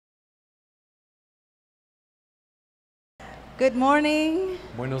Good morning.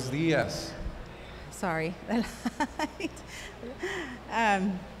 Buenos días. Sorry.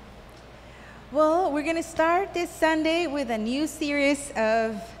 Well, we're going to start this Sunday with a new series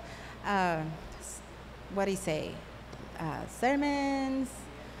of, what do you say, sermons,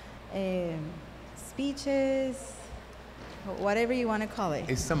 speeches, whatever you want to call it.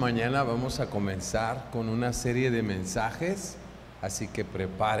 Esta mañana vamos a comenzar con una serie de mensajes, así que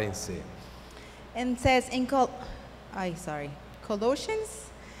prepárense. And it says in Colossians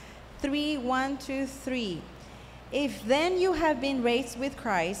 3:1-3. If then you have been raised with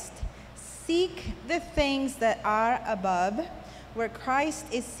Christ, seek the things that are above, where Christ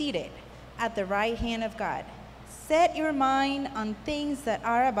is seated at the right hand of God. Set your mind on things that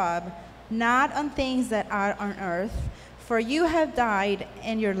are above, not on things that are on earth, for you have died,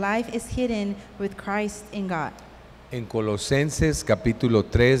 and your life is hidden with Christ in God. En Colosenses capítulo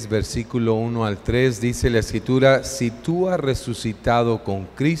 3, versículo 1 al 3 dice la escritura: si tú has resucitado con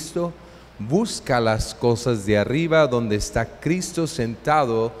Cristo, busca las cosas de arriba donde está Cristo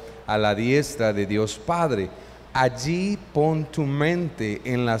sentado a la diestra de Dios Padre. Allí pon tu mente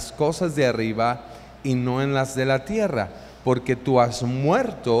en las cosas de arriba y no en las de la tierra, porque tú has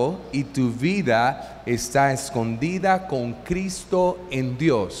muerto y tu vida está escondida con Cristo en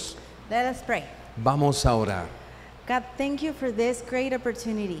Dios. Let us pray. Vamos a orar. God, thank you for this great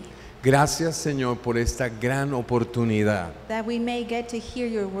opportunity Gracias, Señor, por esta gran oportunidad that we may get to hear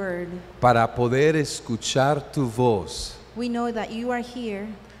your word. para poder escuchar tu voz. We know that you are here,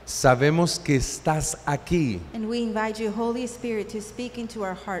 Sabemos que estás aquí and we invite you, Holy Spirit, to speak into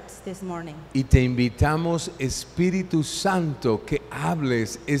our hearts this morning. y te invitamos, Espíritu Santo, que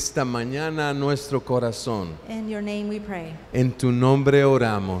hables esta mañana a nuestro corazón. In your name we pray. En tu nombre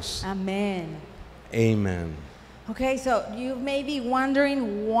oramos. Amen. Amén. Okay, so you may be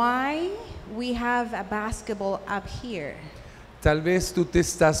wondering why we have a basketball up here. Tal vez tú te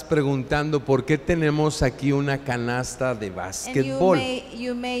estás preguntando por qué tenemos aquí una canasta de And básquetbol.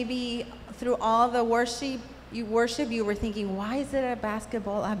 you may be, through all the worship, you were thinking, why is there a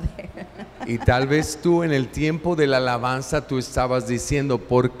basketball up there? Y tal vez tú en el tiempo de la alabanza tú estabas diciendo,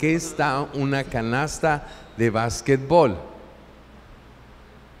 ¿por qué está una canasta de básquetbol?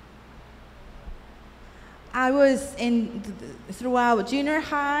 I was throughout junior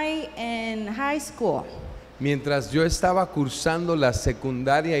high and high school. Mientras yo estaba cursando la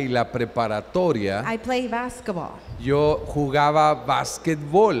secundaria y la preparatoria, I played basketball. yo jugaba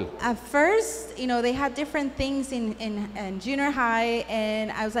básquetbol. At first, they had different things in junior high,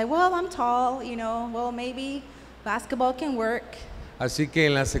 and I was like, well, I'm tall, well, maybe basketball can work. Así que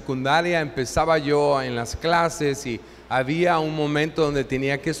en la secundaria empezaba yo en las clases y había un momento donde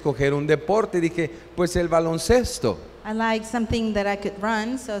tenía que escoger un deporte y dije, pues el baloncesto. I liked something that I could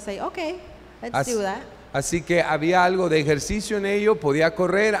run, so I was like, okay, let's do that. Así que había algo de ejercicio en ello, podía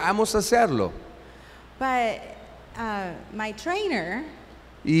correr, vamos a hacerlo. But my trainer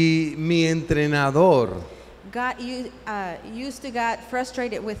Y mi entrenador, used to get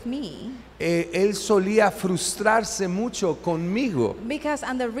frustrated with me él solía frustrarse mucho conmigo, because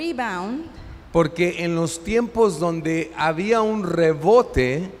on the rebound, porque en los tiempos donde había un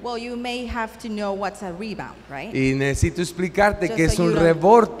rebote, well, you may have to know what's a rebound, right? y necesito explicarte Just que so es un you don't-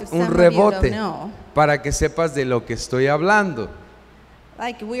 rebote, if some un of you don't rebote, know. para que sepas de lo que estoy hablando.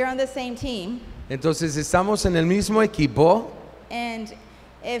 Like, we're on the same team, Entonces estamos en el mismo equipo. and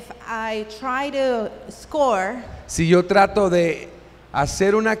if I try to score, Si yo trato de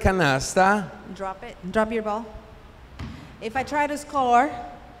hacer una canasta, drop your ball. If I try to score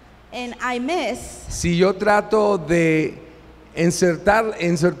and I miss, si yo trato de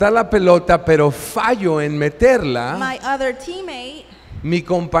insertar la pelota pero fallo en meterla, my other teammate, mi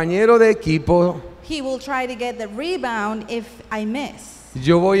compañero de equipo, he will try to get the rebound if I miss.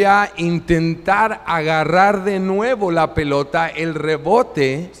 yo voy a intentar agarrar de nuevo la pelota, el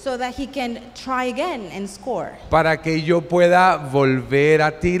rebote, So that he can try again and score. para que yo pueda volver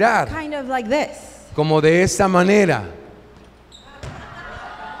a tirar, Kind of like this. como de esta manera,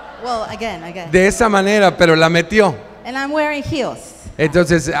 Well, again. de esa manera, pero la metió. And I'm wearing heels.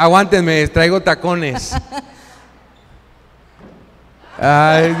 Entonces, aguántenme, traigo tacones.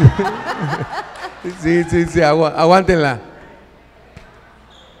 Ay, sí, aguántenla.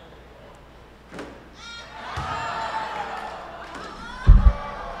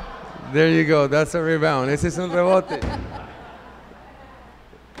 There you go, that's a rebound. Ese es un rebote.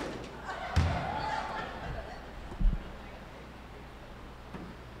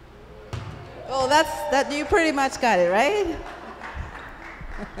 Oh, that you pretty much got it, right?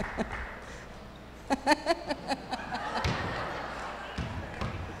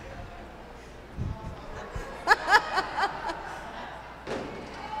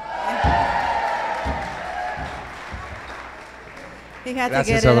 He had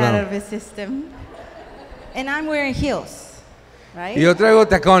Gracias, to get it Abraham. out of his system. And I'm wearing heels, right? Y yo traigo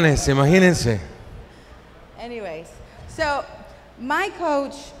tacones, imagínense. Anyways, so my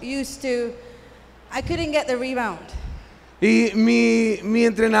coach I couldn't get the rebound. Y mi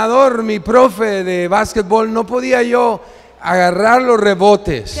entrenador, mi profe de básquetbol, no podía yo agarrar los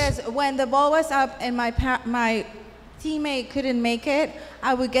rebotes. Because when the ball was up and my teammate couldn't make it,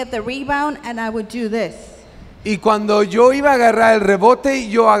 I would get the rebound and I would do this. Y cuando yo iba a agarrar el rebote,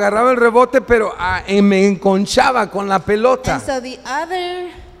 yo agarraba el rebote, pero me enconchaba con la pelota. And so the other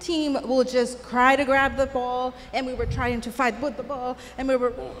team will just try to grab the ball, and we were trying to fight with the ball, and we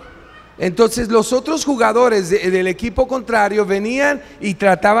were... Entonces los otros jugadores del equipo contrario venían y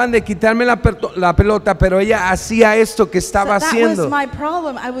trataban de quitarme la pelota, pero ella hacía esto que estaba haciendo. That was my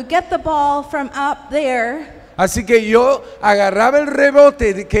problem. I would get the ball from up there. Así que yo agarraba el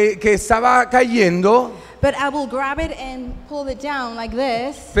rebote que estaba cayendo, But I will grab it and pull it down like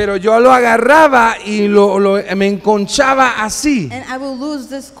this. pero yo lo agarraba y me enconchaba así. And I will lose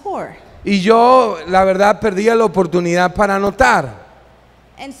the score. Y yo, la verdad, perdía la oportunidad para anotar.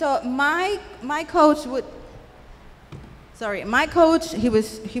 And so my coach he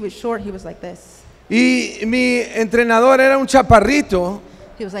was short, he was like this. Y mi entrenador era un chaparrito,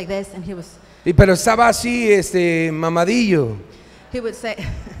 He was like this, and pero estaba así, mamadillo. he would say,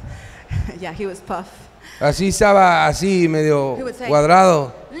 yeah, he was puff. Así estaba, así medio He would say,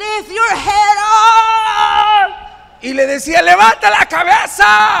 cuadrado. Lift your head up! Y le decía, levanta la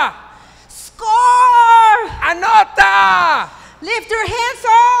cabeza, Score! anota, Lift your hands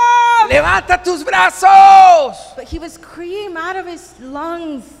up! levanta tus brazos. But he was screaming out of his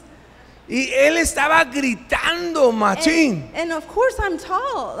lungs. Y él estaba gritando, machín. And of course I'm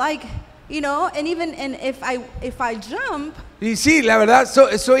tall, like, and if I jump, Y sí, la verdad,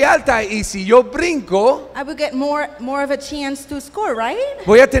 soy alta, y si yo brinco, I would get more of a chance to score, right?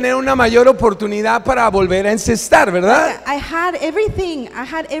 voy a tener una mayor oportunidad para volver a encestar, ¿verdad? I had everything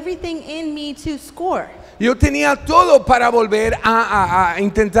in me to score. Yo tenía todo para volver a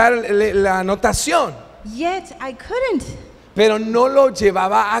intentar la anotación, Yet I couldn't. pero no lo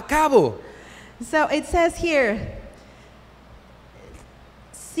llevaba a cabo. So it says here,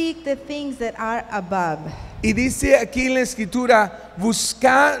 seek the things that are above. Y dice aquí en la escritura,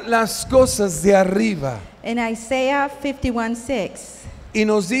 buscar las cosas de arriba. In Isaiah 51:6. Y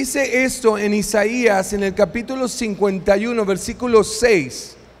nos dice esto en Isaías, en el capítulo 51, versículo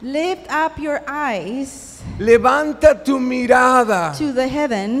 6. Lift up your eyes Levanta tu mirada to the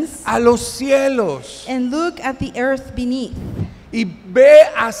heavens a los cielos and look at the earth beneath. y ve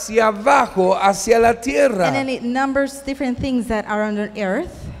hacia abajo, hacia la tierra. And then it numbers different things that are on the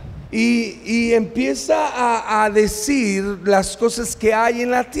earth. Y empieza a decir las cosas que hay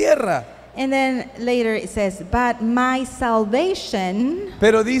en la tierra. And then later it says, but my salvation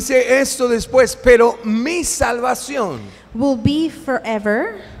Pero dice esto después, pero mi salvación will be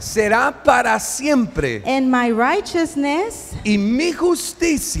forever, será para siempre, and my righteousness y mi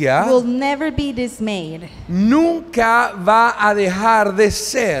justicia will never be dismayed. nunca va a dejar de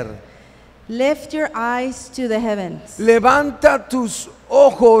ser. Lift your eyes to the heavens. Levanta tus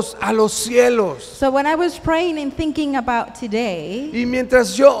ojos a los cielos. So when I was praying and thinking about today, Y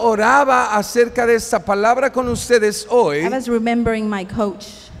mientras yo oraba acerca de esta palabra con ustedes hoy, I was remembering my coach.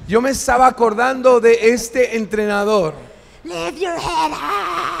 yo me estaba acordando de este entrenador. Lift your head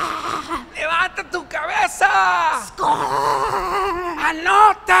up. Levanta tu cabeza. Score.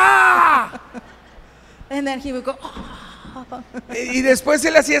 Anota. And then he would go, Y después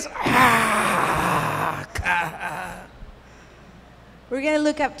él hacía eso. we're going to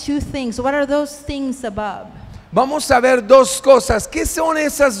look up two things. What are those things above? Vamos a ver dos cosas. ¿Qué son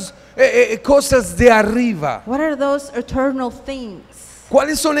esas cosas de arriba? What are those eternal things?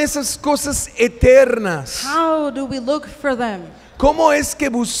 ¿Cuáles son esas cosas eternas? How do we look for them? ¿Cómo es que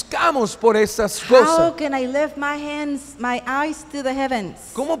buscamos por esas How cosas? can I lift my eyes to the heavens?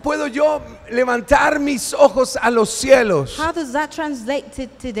 ¿Cómo puedo yo levantar mis ojos a los cielos? How does that translate to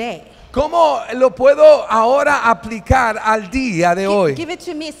today? ¿Cómo lo puedo ahora aplicar al día de hoy? Give it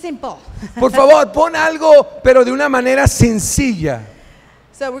to me simple. Por favor, pon algo, pero de una manera sencilla.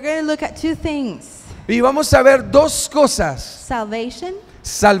 So we're going to look at two things. Y vamos a ver dos cosas: Salvation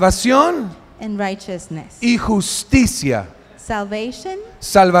salvación and righteousness. y justicia. Salvation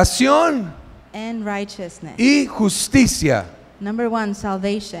Salvación and righteousness. y justicia. Number one,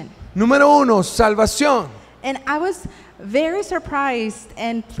 salvation. Número uno, salvación. And I was very surprised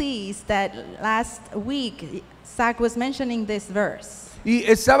and pleased that last week Zach was mentioning this verse. Y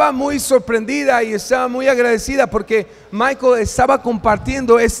estaba muy sorprendida y estaba muy agradecida porque Michael estaba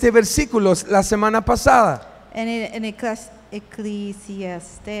compartiendo este versículo la semana pasada. And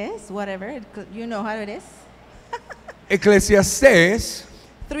Ecclesiastes, whatever, you know how it is. Eclesiastés,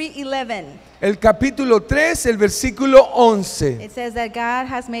 3:11. el capítulo 3, el versículo 11. It says that God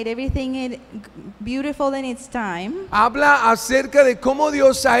has made everything beautiful in its time. Habla acerca de cómo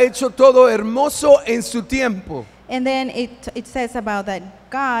Dios ha hecho todo hermoso en su tiempo. And then it says about that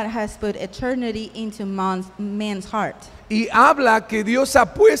God has put eternity into man's heart. Y habla que Dios ha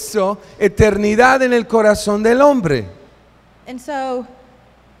puesto eternidad en el corazón del hombre. And so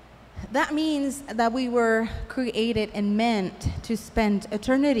that means that we were created and meant to spend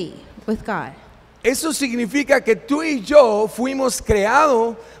eternity with God. Eso significa que tú y yo fuimos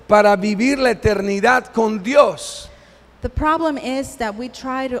creados para vivir la eternidad con Dios. The problem is that we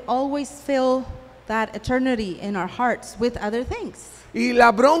try to always fill that eternity in our hearts with other things. Y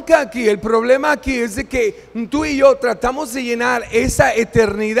la bronca aquí, el problema aquí es de que tú y yo tratamos de llenar esa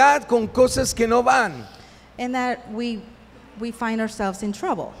eternidad con cosas que no van. And that we find ourselves in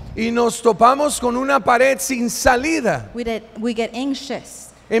trouble. Y nos topamos con una pared sin salida. We get anxious.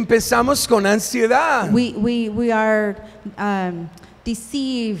 Empezamos con ansiedad. We are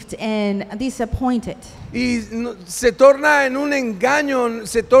deceived and disappointed. Y se torna en un engaño,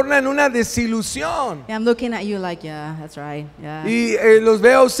 se torna en una desilusión. I'm looking at you like, yeah, that's right. Yeah. Y los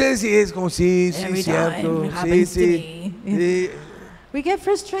veo a ustedes y es como, sí, Every cierto, time it sí, happens to sí. me. Sí. We get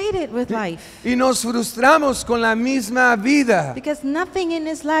frustrated with life Y nos frustramos con la misma vida. because nothing in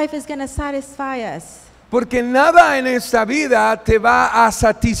this life is going to satisfy us. Porque nada en esta vida te va a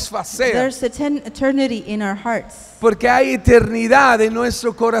satisfacer. There's eternity in our hearts Porque hay eternidad en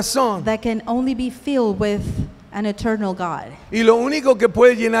nuestro corazón. that can only be filled with an eternal God. Y lo único que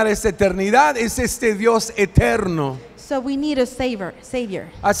puede llenar esta eternidad es este Dios eterno. So we need a savior.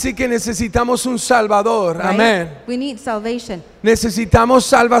 Así que necesitamos un Salvador. Right? Amén. We need salvation. Necesitamos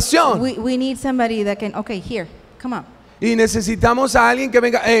salvación. We need somebody that can, okay, here, come on. Y necesitamos a alguien que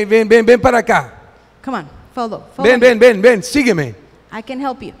venga. Hey, ven para acá. Come on, follow Ven, me. ven, sígueme. I can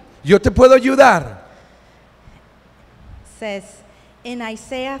help you. Yo te puedo ayudar. Says in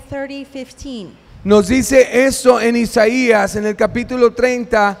Isaiah 30:15. Nos dice esto en Isaías, en el capítulo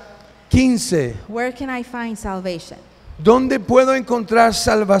 30, 15. Where can I find salvation? ¿Dónde puedo encontrar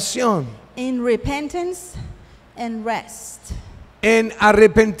salvación? In repentance and rest En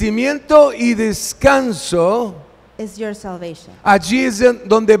arrepentimiento y descanso. is your salvation. Allí es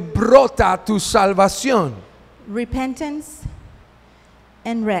donde brota tu salvación. Repentance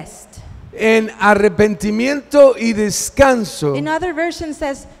and rest. En arrepentimiento y descanso. In other versions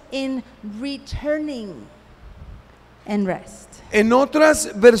says in returning and rest. En otras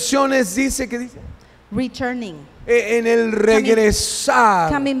versiones dice que dice Returning. en el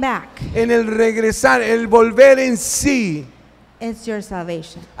regresar. Coming back. En el regresar, el volver en sí. It's your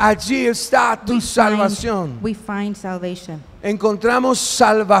salvation. Allí está tu salvación. We find salvation. Encontramos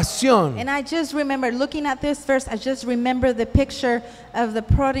salvación. And I just remember looking at this verse, I just remember the picture of the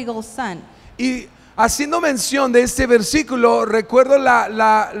prodigal son. Y haciendo mención de este versículo, recuerdo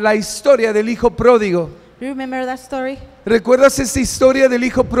la historia del hijo pródigo. Do you remember that story? ¿Recuerdas esta historia del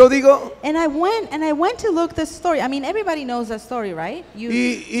hijo pródigo? And I went to look the story. I mean, everybody knows that story, right?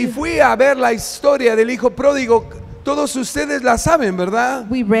 Y fui a ver la historia del hijo pródigo. Todos ustedes la saben, ¿verdad?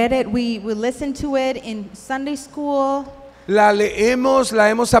 We read it, we listened to it in Sunday school. La leemos, la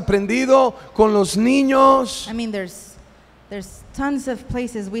hemos aprendido con los niños. I mean, there's tons of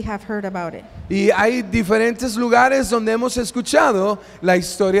places we have heard about it. Y hay diferentes lugares donde hemos escuchado la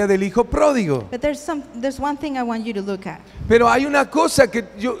historia del hijo pródigo. But there's one thing I want you to look at. Pero hay una cosa que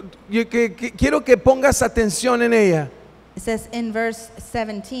que quiero que pongas atención en ella. It says in verse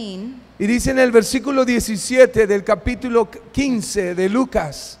 17, Y dice en el versículo 17 del capítulo 15 de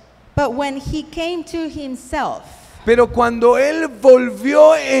Lucas. but when he came to himself, Pero cuando él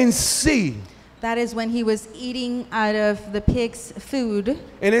volvió en sí, that is when he was eating out of the pig's food,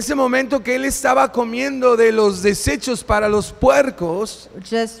 en ese momento que él estaba comiendo de los desechos para los puercos,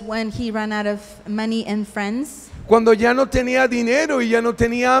 just when he ran out of money and friends, cuando ya no tenía dinero y ya no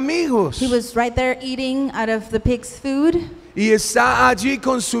tenía amigos, he was right there eating out of the pig's food. y está allí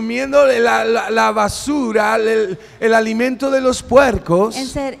consumiendo la basura, el alimento de los puercos, And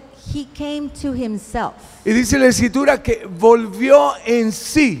said he came to himself. y dice la escritura que volvió en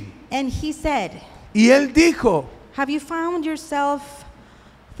sí, And he said, y él dijo: have you found yourself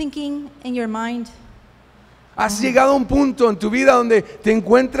thinking in your mind? has llegado a un punto en tu vida donde te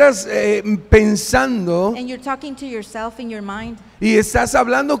encuentras pensando And you're talking to yourself in your mind? y estás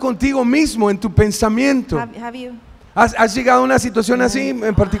hablando contigo mismo en tu pensamiento. Have you? ¿Has llegado a una situación así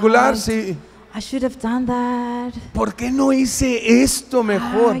en particular? Sí. I should have done that. ¿Por qué no hice esto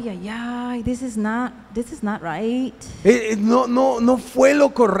mejor? Ay, ay, ay, this is not right. No fue lo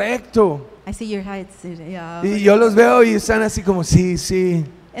correcto. I see your heads. Yeah. Y yo los veo y están así como, sí, sí.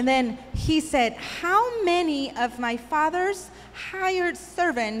 And then he said, how many of my father's hired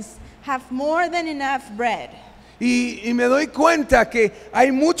servants have more than enough bread? Y me doy cuenta que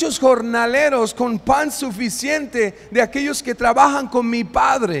hay muchos jornaleros con pan suficiente de aquellos que trabajan con mi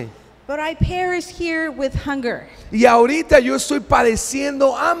padre. But I perish here with hunger. Y ahorita yo estoy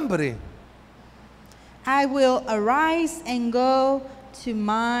padeciendo hambre. I will arise and go to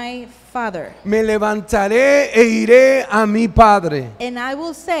my father. Me levantaré e iré a mi padre. And I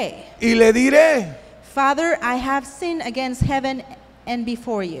will say, Y le diré, Father, I have sinned against heaven and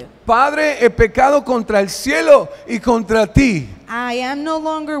before you. Padre, he pecado contra el cielo y contra ti. I am no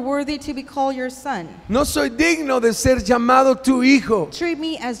longer worthy to be called your son. No soy digno de ser llamado tu hijo. Treat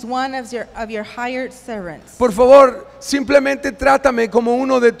me as one of your hired servants. Por favor, simplemente trátame como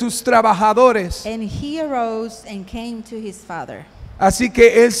uno de tus trabajadores. And he arose and came to his father. Así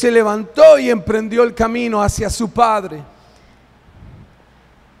que él se levantó y emprendió el camino hacia su padre.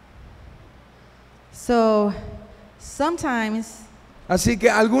 So, sometimes Así que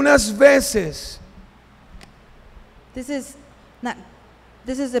algunas veces, this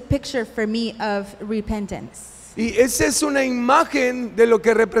is a picture for me of repentance. y esa es una imagen de lo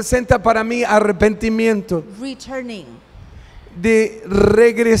que representa para mí arrepentimiento, Returning. de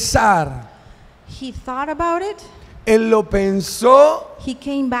regresar. He thought about it. Él lo pensó, He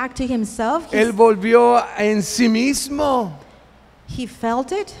came back to himself. él volvió en sí mismo He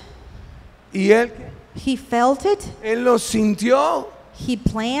felt it. y él lo sintió, He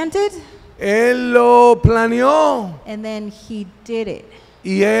planned it. él lo planeó And then he did it.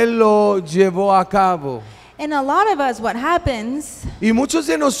 y él lo llevó a cabo. And a lot of us, what happens, Y muchos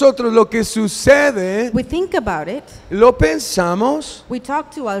de nosotros lo que sucede, we think about it. lo pensamos, We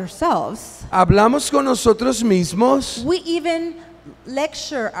talk to ourselves. hablamos con nosotros mismos We even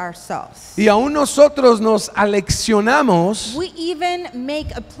lecture ourselves. y aún nosotros nos aleccionamos We even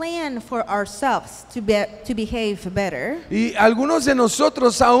make a plan for ourselves to behave better. y algunos de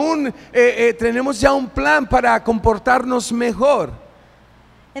nosotros aún tenemos ya un plan para comportarnos mejor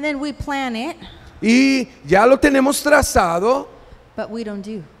And then we plan it, y ya lo tenemos trazado, but we don't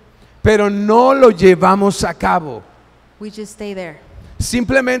do. pero no lo llevamos a cabo. We just stay there.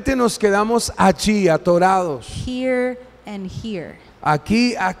 Simplemente nos quedamos allí atorados, Here and here.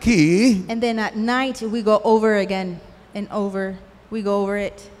 aquí. And then at night we go over again and over. We go over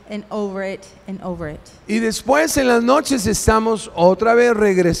it and over it and over it. Y después en las noches estamos otra vez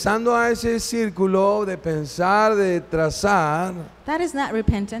regresando a ese círculo de pensar, de trazar. That is not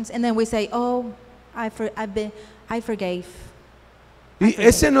repentance. And then we say, "Oh, I forgave." Y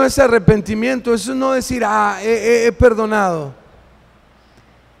ese no es arrepentimiento, eso no decir, he perdonado.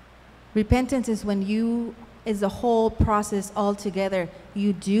 Repentance is when is the whole process all together.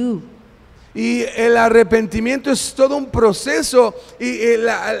 You do. Y el arrepentimiento es todo un proceso y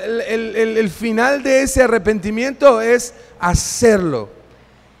el final de ese arrepentimiento es hacerlo.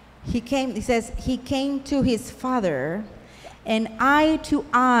 He says, he came to his father, and eye to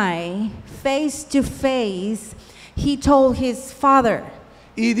eye, face to face, he told his father.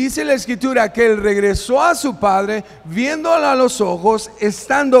 Y dice la escritura que él regresó a su padre, viéndolo a los ojos,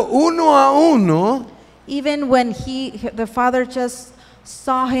 estando uno a uno. Even when the father just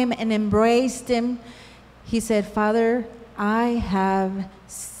saw him and embraced him, he said, "Father, I have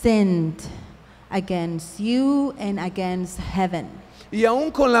sinned against you and against heaven." Y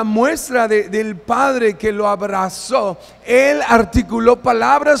aún con la muestra del padre que lo abrazó, él articuló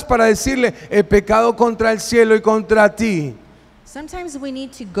palabras para decirle, he pecado contra el cielo y contra ti. Sometimes we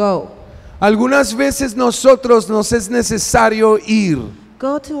need to go. Algunas veces nosotros nos es necesario ir.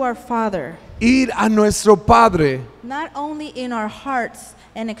 Go to our Father. Ir a nuestro Padre. Not only in our hearts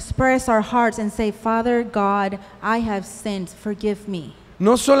and express our hearts and say, "Father God, I have sinned, forgive me."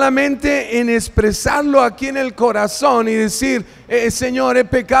 No solamente en expresarlo aquí en el corazón y decir, Señor, he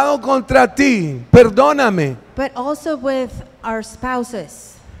pecado contra ti, perdóname. But also with our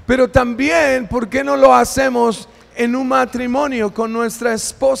spouses. Pero también, ¿por qué no lo hacemos en un matrimonio con nuestra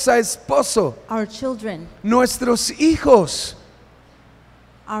esposa, esposo? Our children. Nuestros hijos.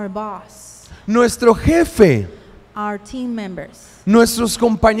 Our boss. Nuestro jefe. Our team members. Nuestros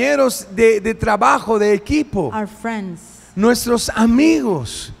compañeros de trabajo, de equipo. Our friends. Nuestros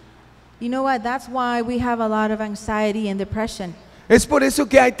amigos. You know what? That's why we have a lot of anxiety and depression. Es por eso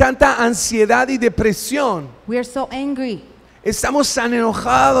que hay tanta ansiedad y depresión. We are so angry. Estamos tan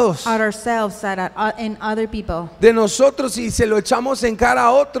enojados At ourselves and other people. de nosotros y se lo echamos en cara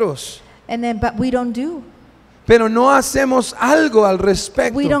a otros. But we don't do. Pero no hacemos algo al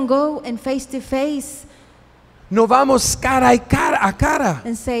respecto. We don't go and face to face No vamos cara a cara.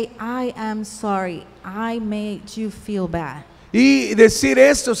 and say, I am sorry. I made you feel bad. Y decir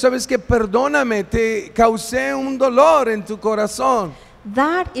esto, sabes que perdóname, te causé un dolor en tu corazón.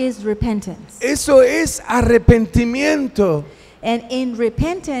 That is repentance. Eso es arrepentimiento. And in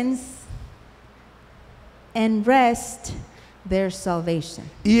repentance and rest, there's salvation.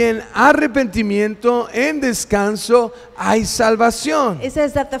 Y en arrepentimiento, en descanso, hay salvación. It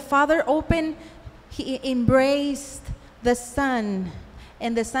says that the Father he embraced the Son,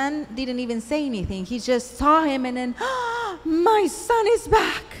 and the Son didn't even say anything. He just saw him and then, my son is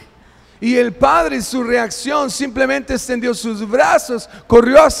back. Y el Padre, su reacción, simplemente extendió sus brazos,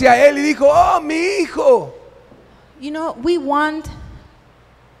 corrió hacia él y dijo, oh, mi hijo. You know, we want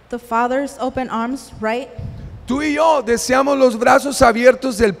the Father's open arms, right? Tú y yo deseamos los brazos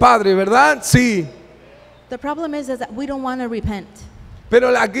abiertos del Padre, ¿verdad? Sí. The problem is that we don't want to repent. Pero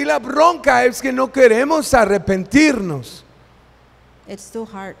aquí la bronca es que no queremos arrepentirnos. It's too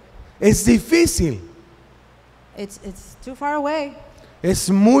hard. Es difícil. It's too far away. Es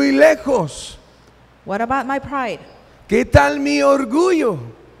muy lejos. What about my pride? ¿Qué tal mi orgullo?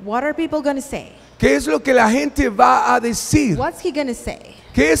 What are people going to say? ¿Qué es lo que la gente va a decir? What's he going to say?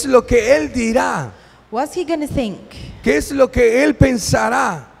 ¿Qué es lo que él dirá? What's he going to think? ¿Qué es lo que él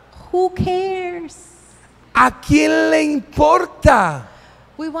pensará? Who cares? ¿A quién le importa?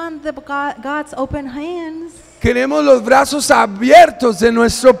 We want God's open hands. Queremos los brazos abiertos de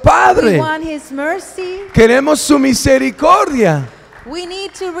nuestro We Padre. want his mercy. Queremos su misericordia. We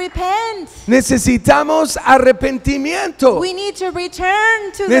need to repent. Necesitamos arrepentimiento. We need to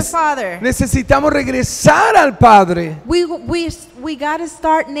return to the Father. Necesitamos regresar al Padre. We got to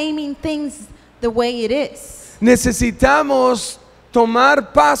start naming things the way it is. Necesitamos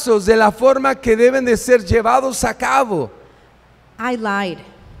tomar pasos de la forma que deben de ser llevados a cabo. I lied.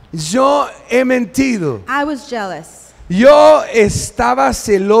 Yo he mentido. I was jealous. Yo estaba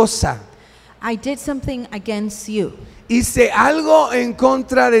celosa. I did something against you. Hice algo en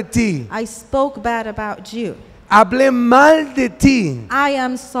contra de ti. I spoke bad about you. Hablé mal de ti. I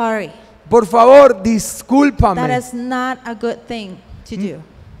am sorry. Por favor, That discúlpame. is not a good thing to do.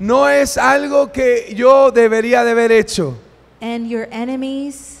 No es algo que yo debería de haber hecho. And your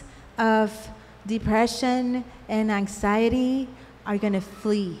enemies of depression and anxiety are going to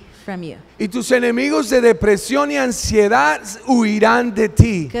flee from you. Y tus enemigos de depresión y ansiedad huirán de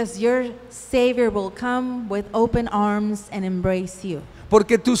ti. Because your Savior will come with open arms and embrace you.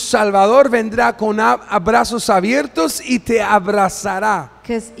 Porque tu Salvador vendrá con brazos abiertos y te abrazará.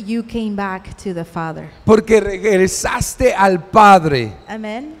 Because you came back to the Father. Porque regresaste al Padre.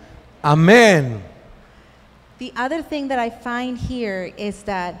 Amen. Amén. The other thing that I find here is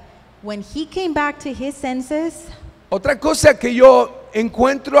that when he came back to his senses, Otra cosa que yo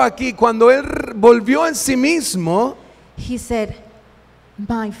encuentro aquí, cuando él volvió en sí mismo, he said,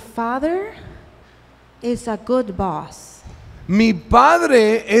 my Father is a good boss. mi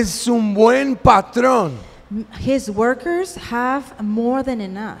Padre es un buen patrón. His workers have more than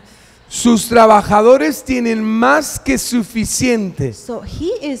enough. Sus trabajadores tienen más que suficiente. So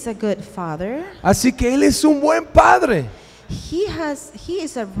he is a good father. Así que él es un buen padre. He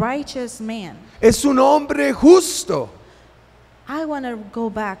is a righteous man. Es un hombre justo. I want to go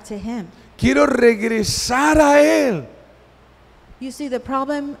back to him. Quiero regresar a él. You see the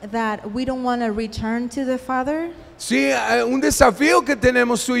problem that we don't want to return to the Father? Sí, un desafío que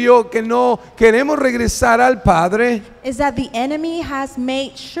tenemos tú y yo, que no queremos regresar al Padre, Is that the enemy has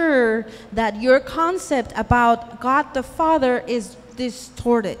made sure that your concept about God the Father is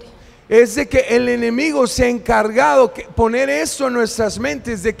distorted. es de que el enemigo se ha encargado de poner eso en nuestras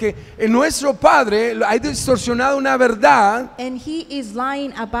mentes, de que en nuestro Padre hay distorsionado una verdad. And he is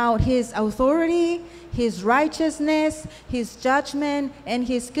lying about his authority, his righteousness, his judgment, and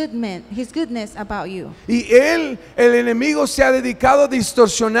his goodness about you. Y él, el enemigo, se ha dedicado a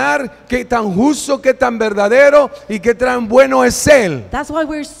distorsionar qué tan justo, qué tan verdadero y qué tan bueno es él. That's why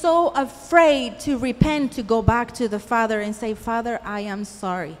we're so afraid to repent, to go back to the Father and say, Father, I am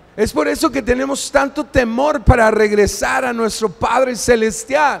sorry. Es por eso que tenemos tanto temor para regresar a nuestro Padre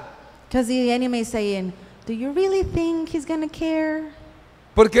Celestial. Because the enemy is saying, do you really think he's going to care?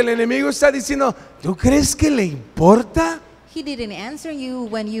 Porque el enemigo está diciendo, ¿tú crees que le importa? He didn't answer you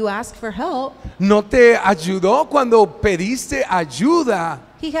when you asked for help. ¿No te ayudó cuando pediste ayuda?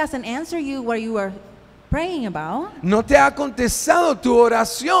 He hasn't answered you what you were praying about. ¿No te ha contestado tu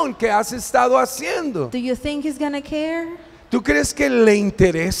oración que has estado haciendo? Do you think he's going to care? ¿Tú crees que le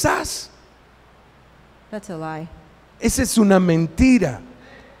interesas? That's a lie. Esa es una mentira.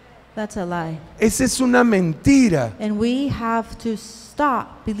 That's a lie. Esa es una mentira. And we have to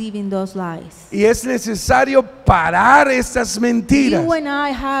stop believing those lies. Y es necesario parar estas mentiras. You and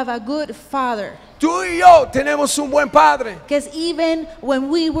I have a good Father. Tú y yo tenemos un buen Padre. Because even when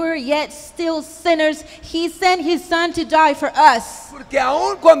we were yet still sinners, He sent His Son to die for us. Porque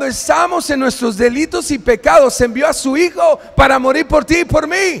aun cuando estamos en nuestros delitos y pecados, envió a su Hijo para morir por ti y por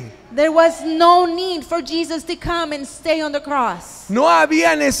mí. There was no need for Jesus to come and stay on the cross. No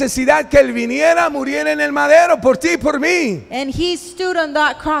había necesidad que Él viniera, muriera en el madero por ti y por mí. And He stood on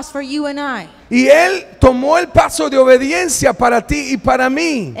that cross for you and I. Y Él tomó el paso de obediencia para ti y para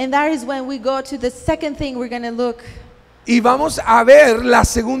mí. And that is when we go to the second thing we're going to look. Y vamos a ver la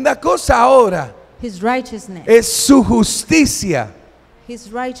segunda cosa ahora. His righteousness. Es su justicia.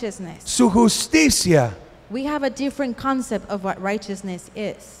 His righteousness. Su justicia. We have a different concept of what righteousness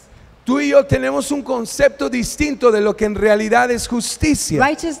is. Tú y yo tenemos un concepto distinto de lo que en realidad es justicia.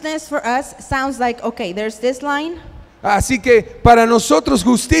 Righteousness for us sounds like, okay, there's this line. Así que para nosotros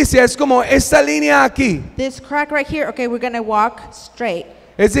justicia es como esta línea aquí. This crack right here, okay, we're going to walk straight.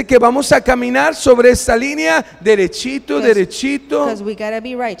 Es de que vamos a caminar sobre esta línea derechito, derechito. Because we got to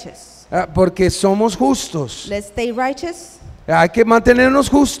be righteous. Porque somos justos. Let's stay righteous Hay que mantenernos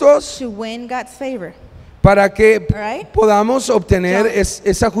justos to win God's favor. para que Alright. podamos obtener Don't-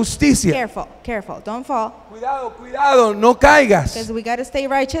 esa justicia. Careful, careful, don't fall. Cuidado, cuidado, no caigas. Because we got to stay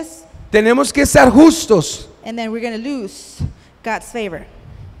righteous Tenemos que estar justos. and then we're going to lose God's favor.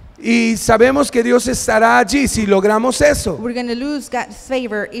 Y sabemos que Dios estará allí si logramos eso. We're going to lose God's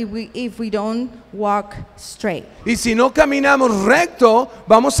favor if we don't walk straight. Y si no caminamos recto,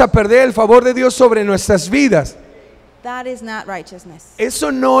 vamos a perder el favor de Dios sobre nuestras vidas. That is not righteousness. Eso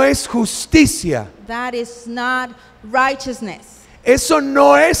no es justicia. That is not righteousness. Eso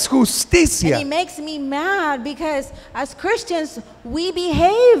no es And justicia. it makes me mad because as Christians, we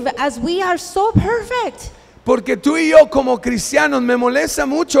behave as we are so perfect. Porque tú y yo como cristianos me molesta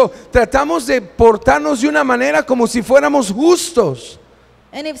mucho. Tratamos de portarnos de una manera como si fuéramos justos.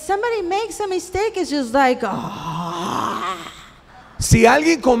 And if somebody makes a mistake, it's just like, oh. Si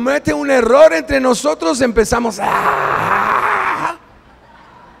alguien comete un error entre nosotros, empezamos a...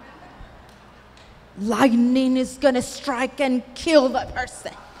 Lightning is going to strike and kill the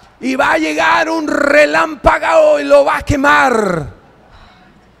person. Y va a llegar un relámpago y lo va a quemar.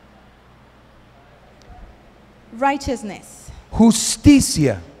 Righteousness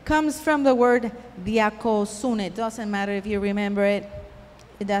Justicia. comes from the word diakosune. It doesn't matter if you remember it.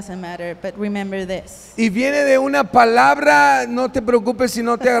 It doesn't matter, but remember this. Y viene de una palabra, no te preocupes si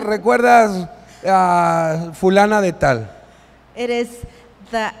no te recuerdas a fulana de tal. It is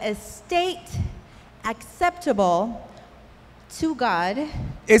the estate acceptable to God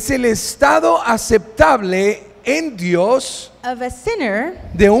Es el estado aceptable en Dios of a sinner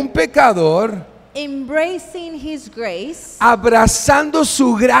de un pecador embracing His grace abrazando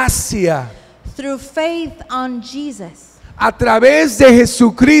su gracia through faith on Jesus. a través de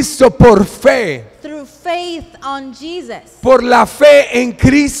Jesucristo por fe, Through faith on Jesus. por la fe en Through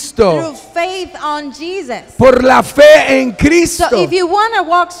Cristo, faith on Jesus. por la fe en So Cristo. if you want to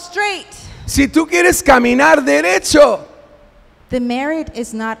walk straight, Si tú quieres caminar derecho, the merit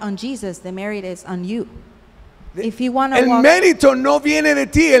is not on Jesus, the merit is on you. If you want to el walk, mérito no viene de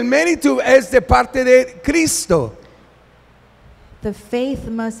ti, el mérito es de parte de Cristo. the faith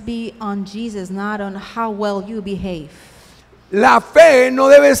must be on Jesus, not on how well you behave. La fe no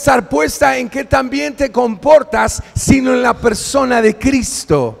debe estar puesta en qué tan bien te comportas, sino en la persona de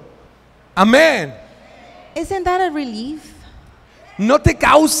Cristo. Amén. Isn't that a relief? ¿No te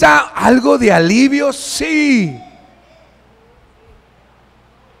causa algo de alivio? Sí.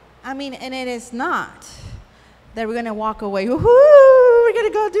 I mean, and it is not that we're going to walk away. Woohoo, we're going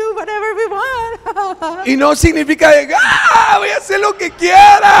to go do whatever we want. Y no significa de, voy a hacer lo que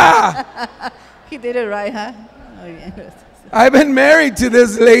quiera. He did it right, huh? Oh, yeah. I've been married to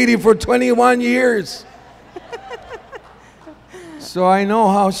this lady for 21 years. So I know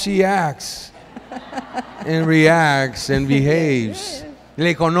how she acts and reacts and behaves.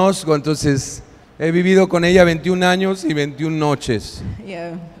 Le conozco, entonces he vivido con ella 21 años y 21 noches.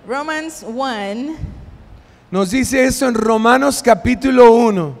 Yeah. Romans 1, Nos dice eso en Romanos capítulo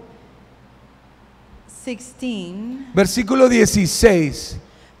 1, 16. versículo 16.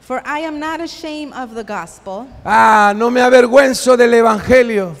 For I am not ashamed of the gospel, No me avergüenzo del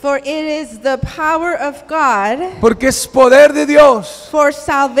evangelio, for it is the power of God porque es poder de Dios for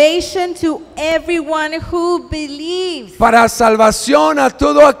salvation to everyone who believes. para salvación a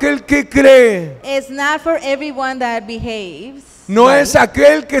todo aquel que cree. It's not for everyone that behaves. No right? es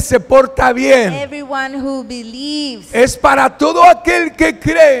aquel que se porta bien. Everyone who believes. Es para todo aquel que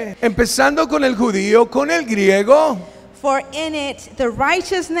cree, empezando con el judío, con el griego. For in it the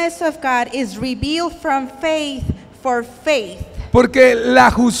righteousness of God is revealed from faith for faith. Porque la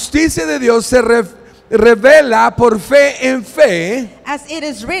justicia de Dios se revela por fe en fe. As it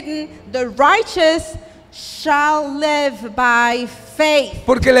is written, the righteous shall live by faith.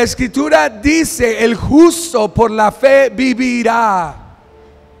 Porque la escritura dice, el justo por la fe vivirá.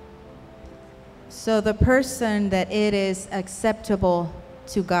 So the person that it is acceptable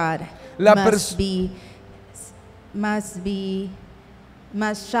to God La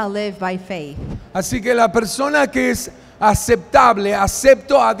shall live by faith. Así que la persona que es aceptable,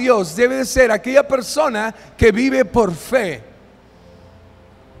 acepto a Dios, debe de ser aquella persona que vive por fe.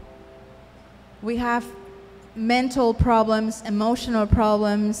 We have mental problems, emotional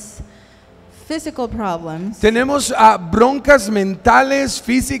problems, physical problems. Tenemos broncas mentales,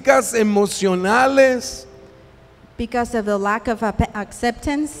 físicas, emocionales, Because of the lack of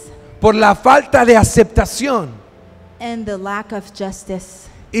acceptance por la falta de aceptación and the lack of justice.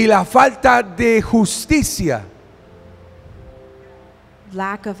 y la falta de justicia.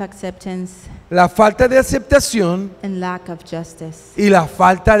 Lack of acceptance La falta de aceptación and lack of justice. y la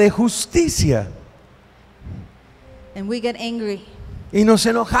falta de justicia. And we get angry. Y nos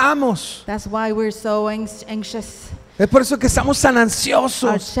enojamos. That's why we're so anxious. Es por eso que estamos tan Our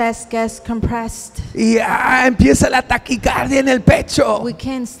ansiosos. chest gets compressed. Y empieza la taquicardia en el pecho. We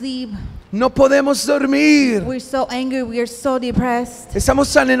can't sleep. No podemos dormir. We're so angry. We are so depressed.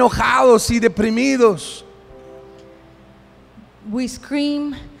 Estamos tan enojados y deprimidos. We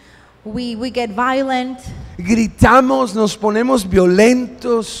scream. We get violent. Gritamos, nos ponemos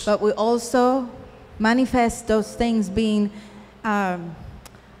violentos. But we also manifest those things being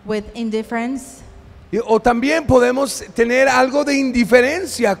with indifference. O también podemos tener algo de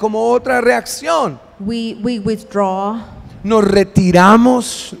indiferencia como otra reacción. We withdraw. Nos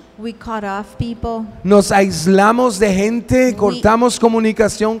retiramos, We cut off people. nos aislamos de gente, cortamos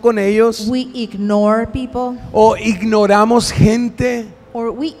comunicación con ellos We ignore people. o ignoramos gente.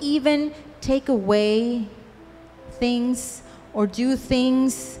 Or we even take away things or do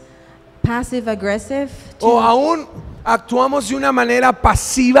things passive aggressive. O aún actuamos de una manera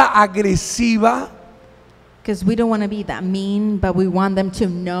pasiva, agresiva. Because we don't want to be that mean, but we want them to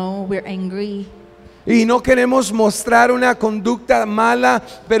know we're angry. Y no queremos mostrar una conducta mala,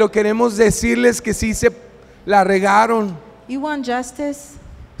 pero queremos decirles que sí se la regaron. You want justice?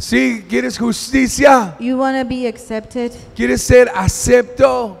 Sí, ¿quieres justicia? You want to be accepted? ¿Quieres ser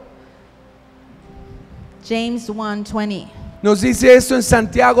acepto? James 1:20. Nos dice esto en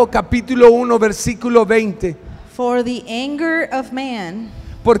Santiago capítulo 1 versículo 20. For the anger of man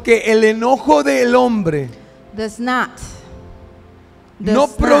Porque el enojo del hombre no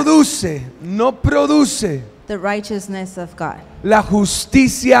produce the righteousness of God. la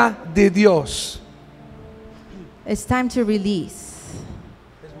justicia de Dios. It's time to release.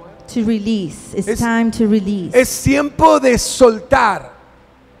 To release. It's Es- time to release. Es tiempo de soltar.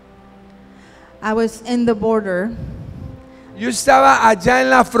 I was in the border. Yo estaba allá en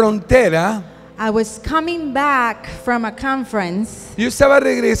la frontera. I was coming back from a conference, Yo estaba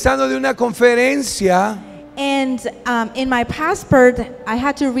regresando de una conferencia and in my passport, I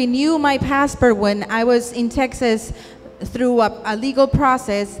had to renew my passport when I was in Texas through a legal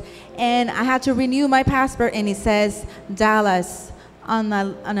process, and I had to renew my passport, and it says Dallas on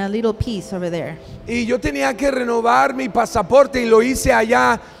a little piece over there. y yo tenía que renovar mi pasaporte y lo hice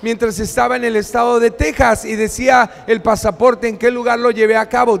allá mientras estaba en el estado de Texas y decía el pasaporte en qué lugar lo llevé a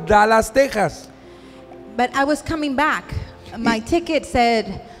cabo, Dallas, Texas. But I was coming back. My ticket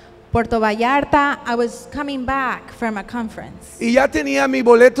said Puerto Vallarta. I was coming back from a conference. Y ya tenía mi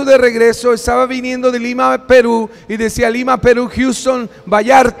boleto de regreso, estaba viniendo de Lima, Perú, y decía Lima, Perú, Houston,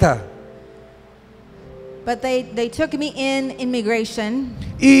 Vallarta. But they took me in immigration.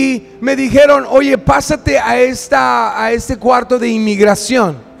 Y me dijeron, oye, pásate a este cuarto de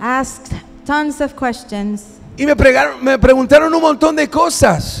inmigración. Asked tons of questions Y me preguntaron un montón de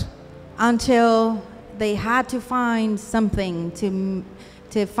cosas. until they had to find something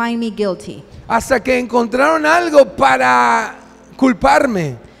to find me guilty. Hasta que encontraron algo para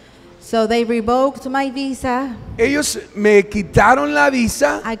culparme. So they revoked my visa. Ellos me quitaron la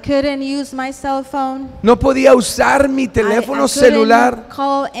visa. I couldn't use my cell phone. No podía usar mi teléfono I celular. couldn't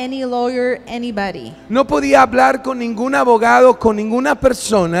call any lawyer, anybody. No podía hablar con ningún abogado, con ninguna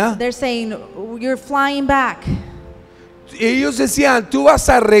persona. They're saying, you're flying back. Ellos decían, tú vas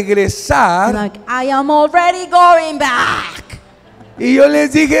a I'm regresar. like, I am already going back. Y yo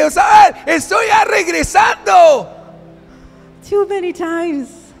les dije, ¿sabes? Estoy ya regresando. Too many times.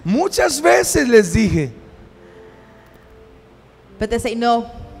 Muchas veces les dije. But they say no.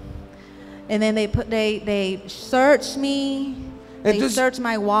 And then they search me. They Entonces, search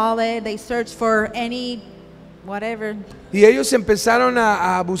my wallet. They search for any whatever. y ellos empezaron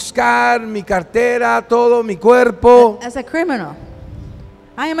a buscar mi cartera, todo, mi cuerpo, As a criminal.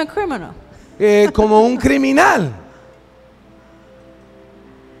 I am a criminal. como un criminal.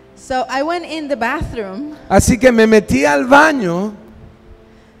 So I went in the bathroom Así que me metí al baño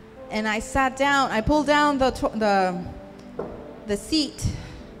and I sat down. I pulled down the seat.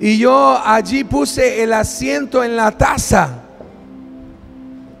 y yo allí puse el asiento en la taza.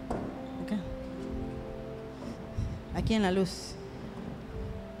 Okay. Aquí en la luz.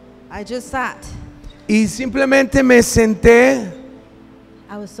 I just sat. Y simplemente me senté.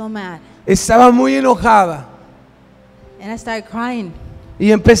 I was so mad. Estaba muy enojada. And I started crying.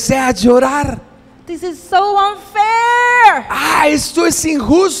 Y empecé a llorar. This is so unfair. ¡Ah, esto es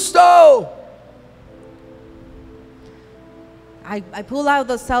injusto! I pulled out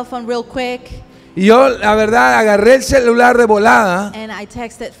the cell phone real quick Y yo, la verdad, agarré el celular de volada. and I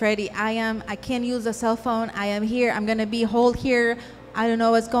texted Freddie, I can't use the cell phone. I am here. I'm going to be hold here. I don't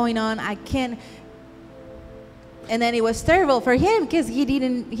know what's going on. I can't. And then it was terrible for him because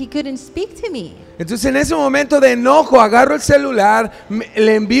he couldn't speak to me. Entonces en ese momento de enojo agarro el celular,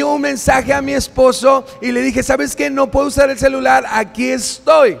 le envío un mensaje a mi esposo y le dije, ¿sabes qué? No puedo usar el celular, aquí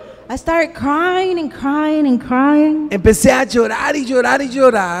estoy. I started crying and crying and crying. Empecé a llorar y llorar y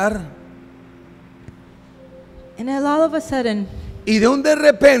llorar. And then all of a sudden, Y de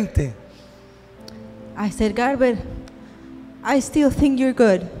repente, I said, God, but I still think you're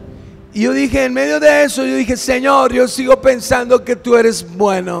good. y yo dije, en medio de eso, yo dije, Señor, yo sigo pensando que tú eres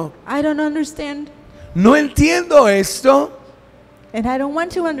bueno. I don't understand. No entiendo esto And I don't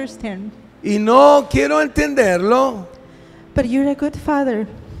want to understand. y no quiero entenderlo, But you're a good father.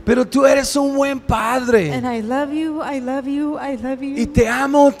 pero tú eres un buen padre. And I love you, I love you, I love you. Y te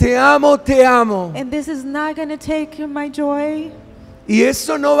amo, te amo, te amo. And this is not going to take my joy Y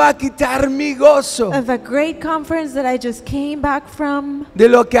eso no va a quitar mi gozo of a great conference that I just came back from. de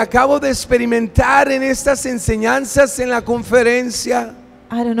lo que acabo de experimentar en estas enseñanzas en la conferencia.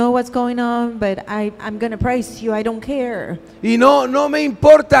 I don't know what's going on, but I'm going to praise you. I don't care. Y no me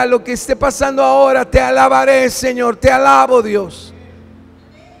importa lo que esté pasando ahora. Te alabaré, Señor. Te alabo, Dios.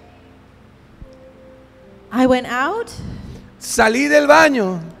 I went out, Salí del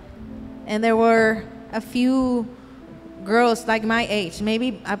baño and there were a few girls like my age.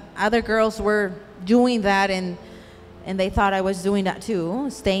 Maybe other girls were doing that, and they thought I was doing that too,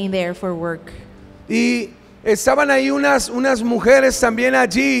 staying there for work. y estaban ahí unas mujeres también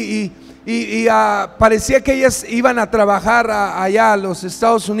allí y parecía que ellas iban a trabajar allá a los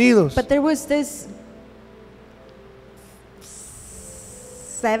Estados Unidos. But there was this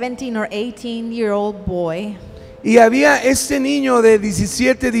 17 or 18-year-old boy, Y había este niño de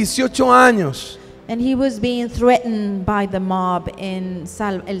 17, 18 años. and he was being threatened by the mob in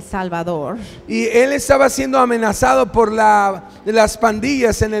El Salvador. Y él estaba siendo amenazado por las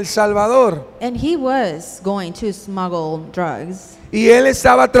pandillas en El Salvador. And he was going to smuggle drugs. Y él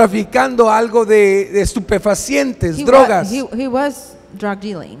estaba traficando algo de estupefacientes, He drogas. he was drug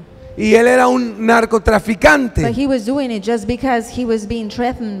dealing. Y él era un narcotraficante. But he was doing it just because he was being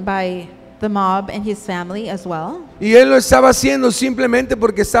threatened by the mob and his family as well. Y él lo estaba haciendo simplemente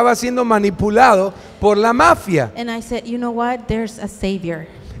porque estaba siendo manipulado por la mafia. And I said, you know what? There's a savior.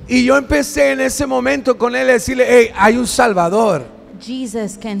 Y yo empecé en ese momento con él a decirle, hey, hay un Salvador.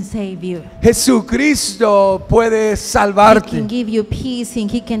 Jesus can save you. Jesucristo puede He salvarte. can give you peace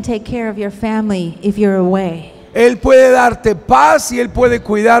and he can take care of your family if you're away. Él puede darte paz y él puede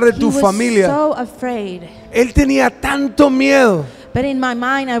cuidar de He tu was familia. so afraid. Él tenía tanto miedo. But in my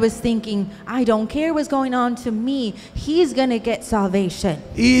mind, I was thinking, I don't care what's going on to me. He's going to get salvation.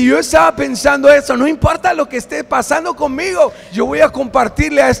 Y yo estaba pensando eso, no importa lo que esté pasando conmigo, yo voy a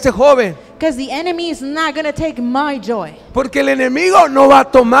compartirle a este joven. Because the enemy is not going to take my joy. Porque el enemigo no va a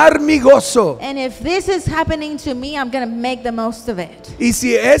tomar mi gozo. And if this is happening to me, I'm going to make the most of it. Y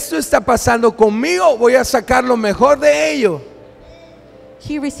si esto está pasando conmigo, voy a sacar lo mejor de ello.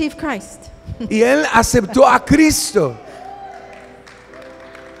 He received Christ. Y él aceptó a Cristo.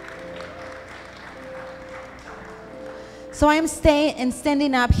 So I'm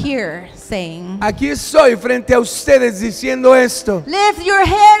standing up here saying, Aquí estoy frente a ustedes diciendo esto. lift your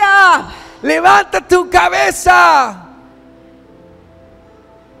head up. Levanta tu cabeza.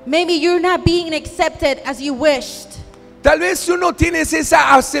 Maybe you're not being accepted as you wished. Tal vez tú no tienes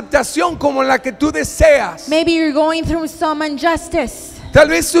esa aceptación como la que tú deseas. Maybe you're going through some injustice. Tal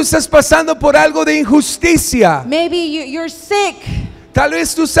vez tú estás pasando por algo de injusticia. Maybe you're sick. Tal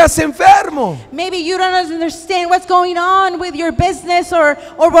vez tú estás enfermo. Maybe you don't understand what's going on with your business or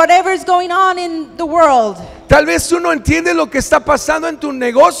whatever is going on in the world. Tal vez tú no entiendes lo que está pasando en tu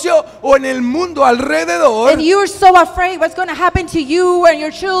negocio o en el mundo alrededor. And you're so afraid what's going to happen to you and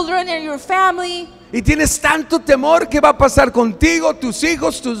your children and your family. Y tienes tanto temor que va a pasar contigo, tus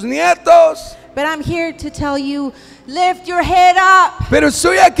hijos, tus nietos. But I'm here to tell you, lift your head up. Pero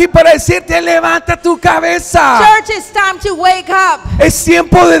estoy aquí para decirte, levanta tu cabeza. Church, it's time to wake up. Es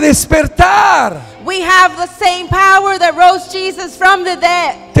tiempo de despertar. We have the same power that rose Jesus from the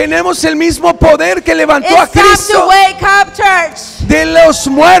dead. Tenemos el mismo poder que levantó a It's time to Cristo wake up, church. de los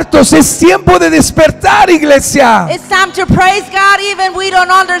muertos. Es tiempo de despertar, iglesia. It's time to praise God even we don't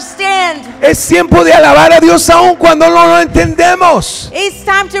understand. Es tiempo de alabar a Dios aun cuando no lo entendemos. It's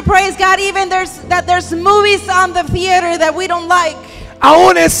time to praise God even there's movies on the theater that we don't like.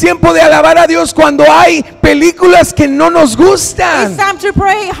 Aún es tiempo de alabar a Dios cuando hay películas que no nos gustan. It's time to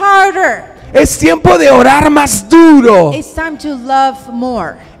pray harder. Es tiempo de orar más duro. It's time to love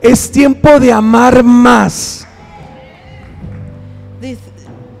more. Es tiempo de amar más.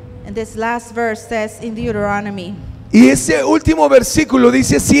 This last verse says in Deuteronomy, Y ese último versículo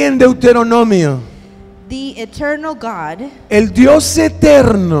dice así en Deuteronomio: the eternal God el Dios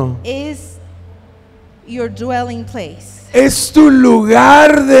eterno is your dwelling place. es tu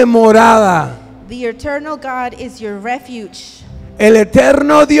lugar de morada. The eternal God is your refuge. El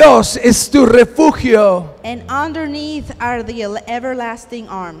eterno Dios es tu refugio. And underneath are the everlasting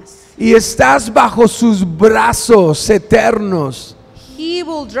arms. Y estás bajo sus brazos eternos. He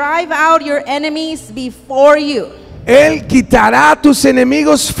will drive out your enemies before you, Él quitará a tus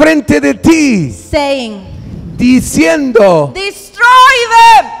enemigos frente de ti, saying, diciendo: destroy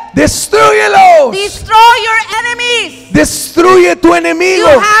them! destrúyelos. Destroy your enemies! Destruye tu You enemigo.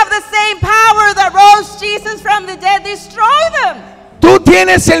 have the same power that rose Jesus from the dead. Destroy them! Tú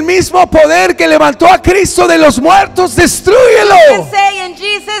tienes el mismo poder que levantó a Cristo de los muertos. You Destrúyelo. can say in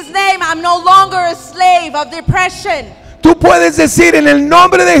Jesus' name, I'm no longer a slave of depression. Tú puedes decir en el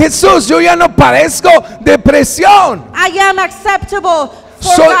nombre de Jesús: yo ya no padezco depresión. I am acceptable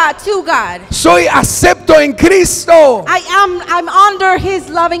for Soy- God, to God. Soy acepto en Cristo. I'm under His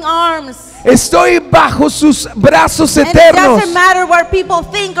loving arms. Estoy bajo sus brazos And it eternos. doesn't matter what people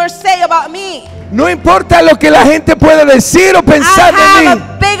think or say about me. No importa lo que la gente pueda decir o I pensar de have mí.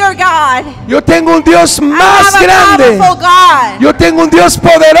 a bigger God. Yo tengo un Dios I más have a grande. powerful God. Yo tengo un Dios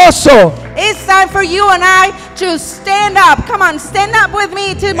poderoso. It's time for you and I to stand up. Come on, stand up with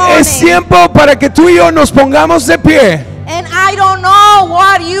me Es tomorrow. tiempo para que tú y yo nos pongamos de pie. And I don't know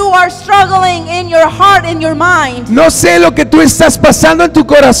what you are struggling in your heart and your mind. No sé lo que tú estás pasando en tu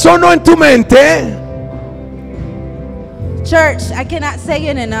corazón o en tu mente. Church, I cannot say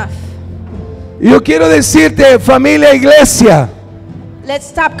it enough. Yo quiero decirte, familia, iglesia, Let's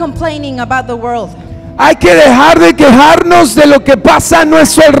stop complaining about the world. hay que dejar de quejarnos de lo que pasa a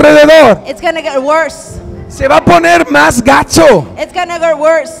nuestro alrededor. It's going to get worse. Se va a poner más gacho. It's going to get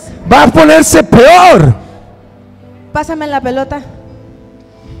worse. Va a ponerse peor. Pásame la pelota.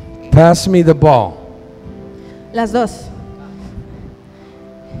 Pass me the ball. Las dos.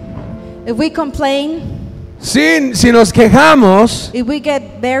 If we complain, Si nos quejamos, if we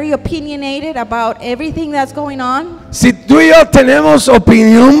get very opinionated about everything that's going on, si tú y yo tenemos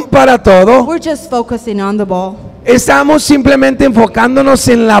opinión para todo, we're just focusing on the ball. estamos simplemente enfocándonos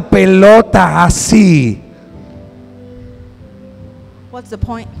en la pelota así. What's the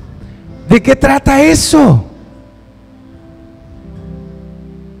point? ¿De qué trata eso?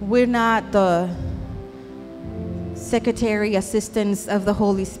 We're not the secretary assistants of the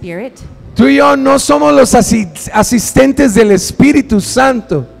Holy Spirit. Tú y yo no somos los asistentes del Espíritu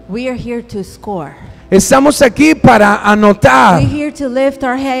Santo. We are here to score. Estamos aquí para anotar. We're here to lift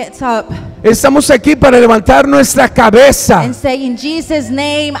our heads up Estamos aquí para levantar nuestra cabeza and say, in Jesus'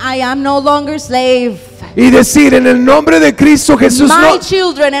 name, I am no longer slave. y decir: en el nombre de Cristo Jesús, My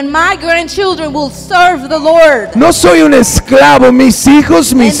children and my grandchildren will serve the Lord. no soy un esclavo. Mis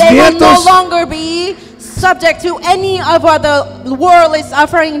hijos, And mis they will no nietos longer be subject to any of what the world is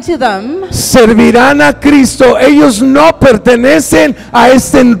offering to them. servirán a Cristo. Ellos no pertenecen a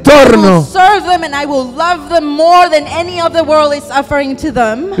este I will entorno. serve them and I will love them more than any of the world is offering to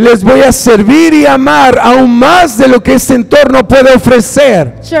them. Les voy a servir y amar aún más de lo que este entorno puede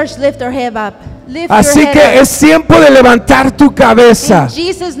ofrecer. Church, lift your head up. Lift Así your que head up. es tiempo de levantar tu cabeza. In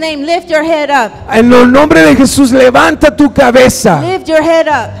Jesus' name, lift your head up. En el nombre de Jesús, levanta tu cabeza. Lift your head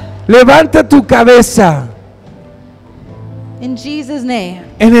up. Levanta tu cabeza. In Jesus' name.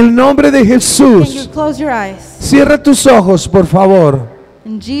 En el nombre de Can you Jesús. close your eyes? Cierra tus ojos, por favor.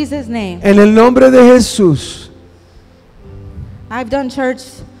 In Jesus' name. En el nombre de Jesús. I've done church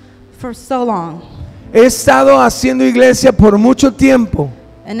for so long. He estado haciendo iglesia por mucho tiempo.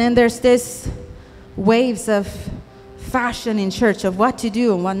 And then there's this waves of fashion in church of what to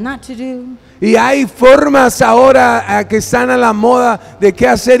do and what not to do. Y hay formas ahora que están a la moda de qué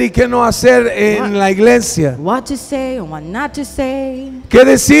hacer y qué no hacer en la iglesia. What to say and what not to say. Qué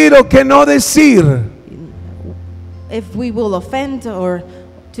decir o qué no decir. If we will offend or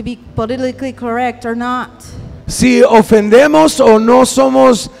to be politically correct or not. Si ofendemos o no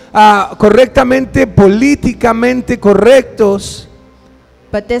somos correctamente, políticamente correctos.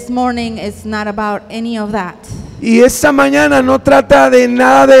 But this morning is not about any of that. Y esta mañana no trata de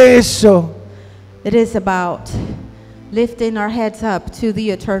nada de eso. It is about lifting our heads up to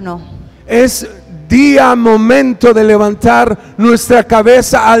the eternal. Es día, momento de levantar nuestra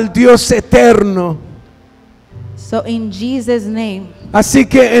cabeza al Dios eterno. So in Jesus' name, Así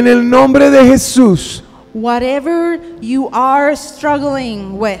que en el nombre de Jesús, whatever you are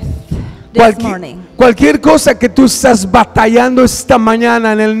struggling with this morning, cualquier cosa que tú estás batallando esta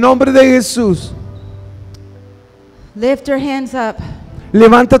mañana, en el nombre de Jesús, lift your hands up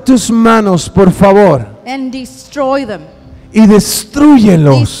levanta tus manos, por favor, and destroy them. y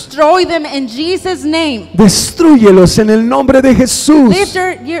destrúyelos. Destroy them in Jesus' name. Destrúyelos en el nombre de Jesús.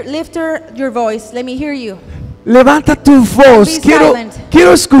 Lift your voice. Let me hear you. Levanta tu voz. Don't be silent.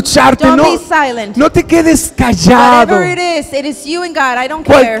 Quiero escucharte. Don't No, be silent. no te quedes callado. Whatever it is you and God. I don't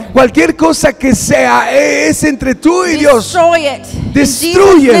care. Cualquier cosa que sea, es entre tú y Dios. Destroy it. In Jesus'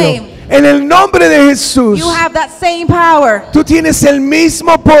 Destrúyelo. name. En el nombre de Jesús. You have that same power. Tú tienes el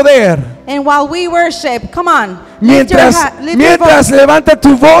mismo poder. And while we worship, come on. Lift your Mientras voice. levanta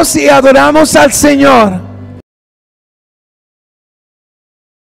tu voz y adoramos al Señor.